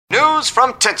News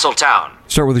from Tinseltown.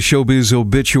 Start with a showbiz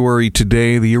obituary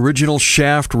today. The original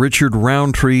Shaft, Richard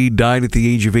Roundtree, died at the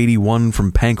age of 81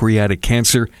 from pancreatic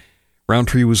cancer.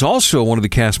 Roundtree was also one of the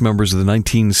cast members of the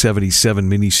 1977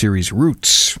 miniseries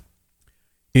Roots.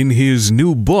 In his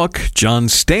new book, John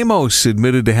Stamos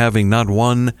admitted to having not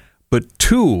one, but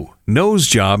two nose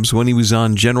jobs when he was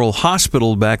on General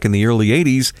Hospital back in the early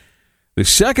 80s. The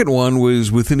second one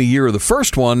was within a year of the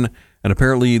first one, and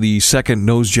apparently the second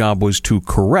nose job was to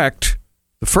correct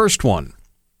the first one.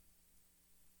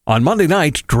 On Monday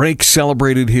night, Drake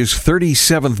celebrated his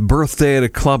 37th birthday at a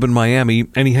club in Miami,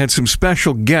 and he had some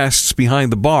special guests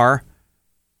behind the bar.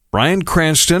 Bryan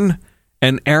Cranston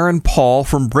and Aaron Paul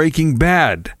from Breaking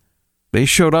Bad. They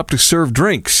showed up to serve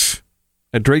drinks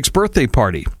at Drake's birthday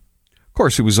party. Of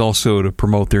course, it was also to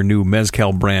promote their new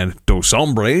mezcal brand, Dos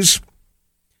Hombres.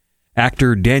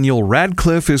 Actor Daniel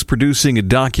Radcliffe is producing a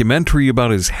documentary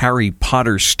about his Harry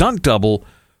Potter stunt double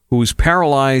who was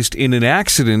paralyzed in an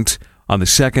accident on the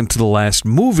second to the last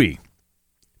movie.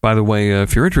 By the way,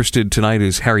 if you're interested, tonight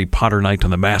is Harry Potter night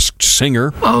on The Masked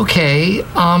Singer. Okay,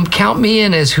 count me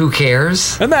in as who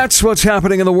cares. And that's what's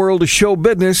happening in the world of show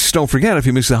business. Don't forget, if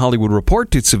you miss the Hollywood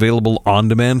Report, it's available on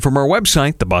demand from our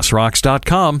website,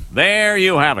 thebusrocks.com. There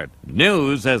you have it.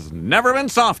 News has never been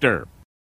softer.